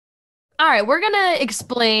All right, we're gonna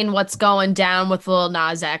explain what's going down with Lil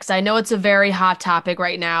Nas X. I know it's a very hot topic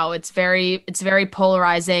right now. It's very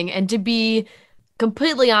polarizing. And to be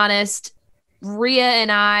completely honest, Rhea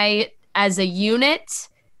and I, as a unit,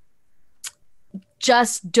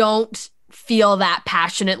 just don't feel that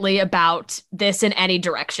passionately about this in any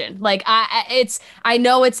direction. Like I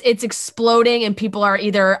know it's exploding and people are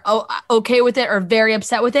either okay with it or very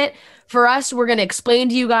upset with it. For us, we're going to explain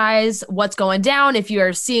to you guys what's going down. If you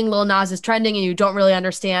are seeing Lil Nas is trending and you don't really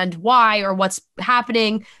understand why or what's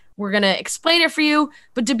happening, we're going to explain it for you.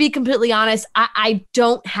 But to be completely honest, I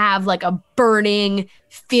don't have like a burning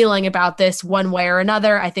feeling about this one way or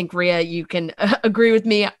another. I think Rhea, you can agree with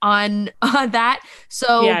me on that. Yeah,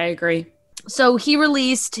 So I agree. so he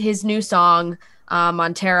released his new song,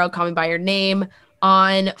 Montero, Call Me By Your Name,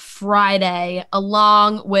 on Friday,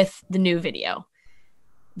 along with the new video.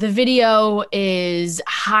 The video is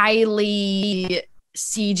highly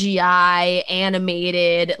CGI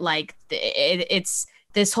animated. Like it's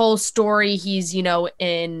this whole story. He's,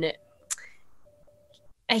 in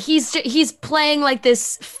he's playing like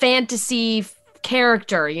this fantasy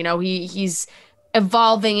character. He's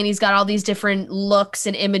evolving and he's got all these different looks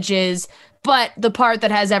and images. But the part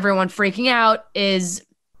that has everyone freaking out is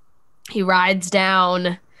he rides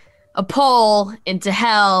down a pole into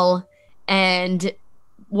hell, and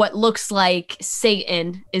what looks like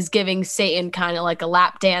Satan is giving Satan kind of like a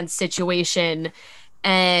lap dance situation.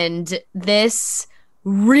 And this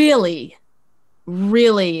really,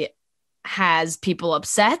 really has people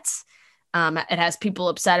upset. It has people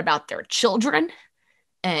upset about their children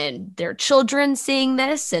and their children seeing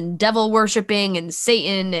this and devil worshiping and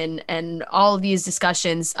Satan and all of these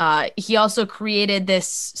discussions. He also created this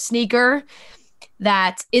sneaker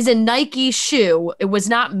that is a Nike shoe. It was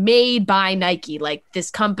not made by Nike. Like,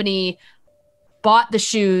 this company bought the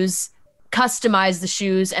shoes, customized the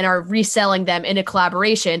shoes, and are reselling them in a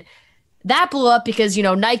collaboration. That blew up because,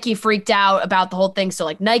 Nike freaked out about the whole thing. So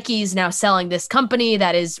like Nike's now selling this company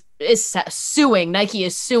that is suing. Nike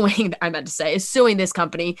is suing, I meant to say, is suing this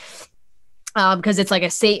company because it's like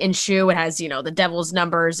a Satan shoe. It has, the devil's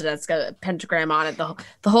numbers, and it's got a pentagram on it,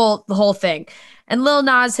 the whole thing. And Lil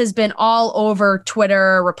Nas has been all over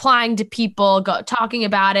Twitter, replying to people, talking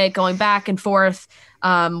about it, going back and forth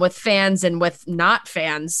with fans and with not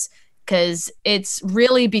fans, because it's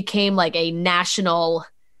really became like a national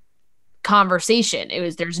conversation.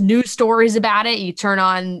 There's news stories about it. You turn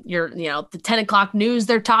on the 10 o'clock news,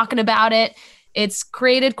 they're talking about it. It's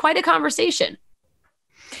created quite a conversation.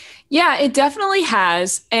 Yeah, it definitely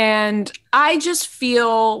has. And I just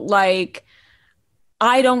feel like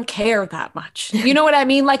I don't care that much. You know what I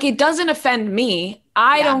mean? Like, it doesn't offend me.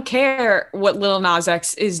 I don't care what Lil Nas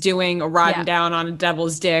X is doing or riding down on a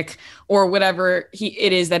devil's dick or whatever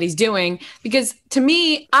it is that he's doing. Because to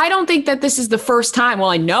me, I don't think that this is the first time. Well,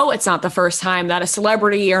 I know it's not the first time that a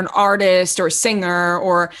celebrity or an artist or singer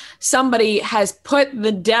or somebody has put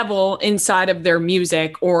the devil inside of their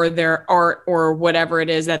music or their art or whatever it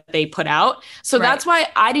is that they put out. So that's why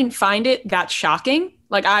I didn't find it that shocking.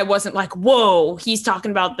 Like, I wasn't like, whoa, he's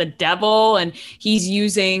talking about the devil and he's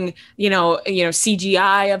using,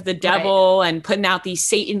 CGI of the devil and putting out these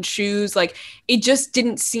Satan shoes. Like, it just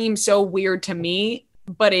didn't seem so weird to me,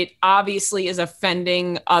 but it obviously is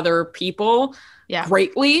offending other people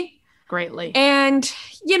greatly. And,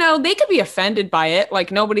 they could be offended by it.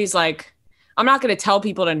 Like, nobody's like, I'm not going to tell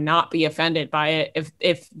people to not be offended by it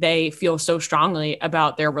if they feel so strongly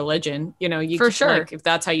about their religion. For sure. Like, if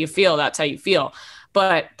that's how you feel, that's how you feel.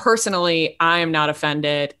 But personally, I am not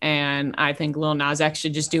offended. And I think Lil Nas X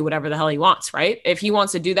should just do whatever the hell he wants, right? If he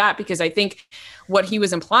wants to do that, because I think what he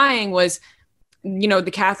was implying was,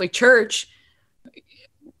 the Catholic Church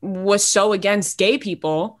was so against gay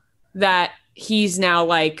people that he's now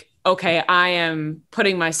like, okay, I am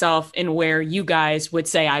putting myself in where you guys would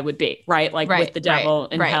say I would be, right? Like with the devil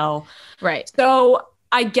and hell. Right. So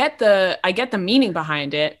I get the meaning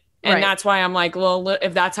behind it. And that's why I'm like, well,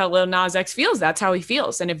 if that's how Lil Nas X feels, that's how he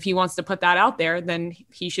feels. And if he wants to put that out there, then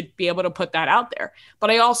he should be able to put that out there.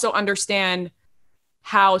 But I also understand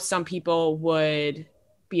how some people would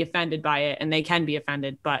be offended by it, and they can be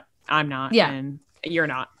offended, but I'm not. Yeah. And you're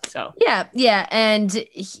not. So yeah. And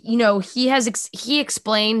he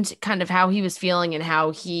explained kind of how he was feeling and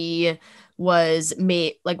how he was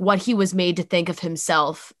made, like what he was made to think of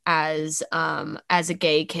himself as a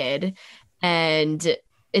gay kid, and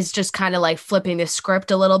is just kind of like flipping the script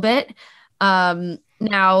a little bit. Now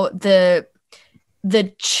the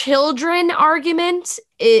children argument,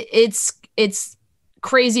 it's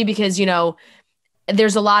crazy because,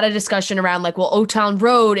 there's a lot of discussion around like, well, O Town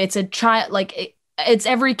Road, it's a child, like it's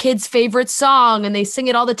every kid's favorite song and they sing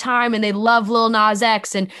it all the time and they love Lil Nas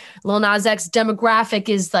X, and Lil Nas X demographic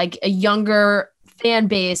is like a younger fan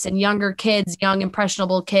base and younger kids, young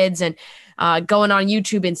impressionable kids, and going on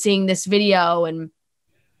YouTube and seeing this video. And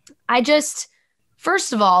I just,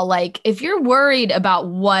 first of all, like, if you're worried about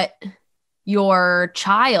what your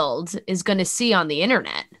child is going to see on the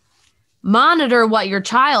internet, monitor what your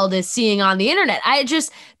child is seeing on the internet.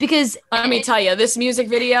 Because let me tell you, this music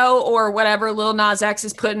video or whatever Lil Nas X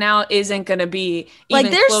is putting out isn't going to be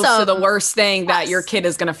even close to the worst thing that your kid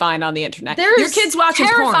is going to find on the internet. Your kid's watching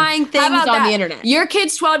terrifying things on the internet. Your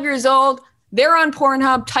kid's 12 years old. They're on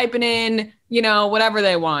Pornhub typing in, whatever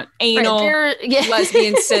they want. Anal,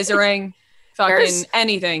 lesbian scissoring, fucking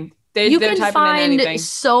anything. They're typing in anything.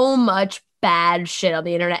 So much bad shit on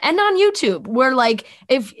the internet and on YouTube, where like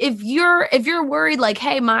if you're worried like,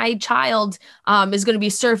 hey, my child is going to be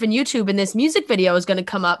surfing YouTube and this music video is going to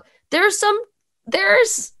come up, there's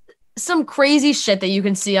some crazy shit that you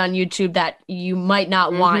can see on YouTube that you might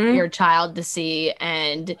not want your child to see,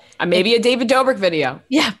 and maybe a David Dobrik video.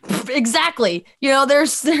 Yeah, exactly.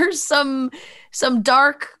 There's some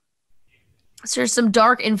dark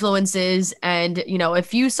influences, and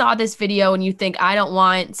if you saw this video and you think I don't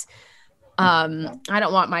want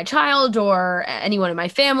my child or anyone in my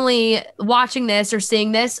family watching this or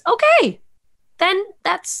seeing this, okay, then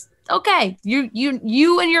that's okay.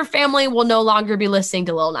 You and your family will no longer be listening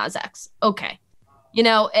to Lil Nas X. Okay.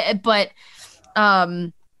 But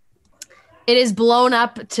it is blown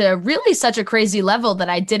up to really such a crazy level that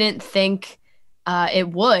I didn't think it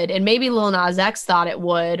would. And maybe Lil Nas X thought it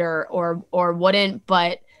would or wouldn't,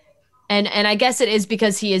 but And I guess it is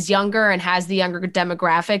because he is younger and has the younger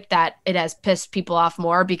demographic that it has pissed people off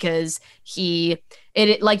more, because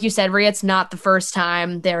like you said, Rhea, it's not the first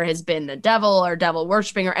time there has been the devil or devil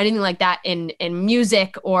worshiping or anything like that in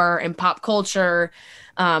music or in pop culture.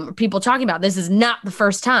 People talking about this is not the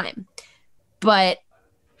first time, but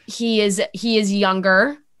he is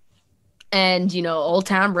younger, and Old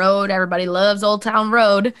Town Road, everybody loves Old Town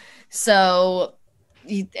Road, so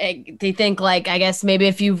they think, like, I guess maybe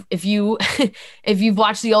if you've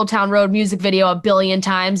watched the Old Town Road music video 1 billion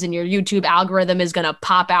times, and your YouTube algorithm is going to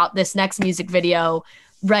pop out this next music video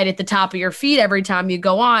right at the top of your feed every time you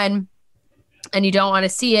go on, and you don't want to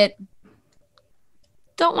see it,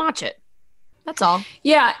 don't watch it. That's all.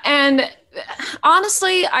 Yeah. And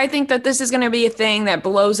honestly, I think that this is going to be a thing that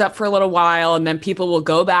blows up for a little while, and then people will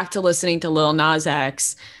go back to listening to Lil Nas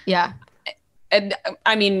X. Yeah. And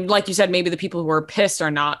I mean, like you said, maybe the people who are pissed are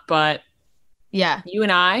not, but yeah, you and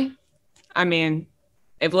I mean,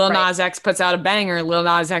 if Lil Nas X puts out a banger, Lil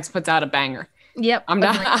Nas X puts out a banger. Yep. I'm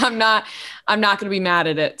not going to be mad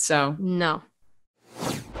at it. So no.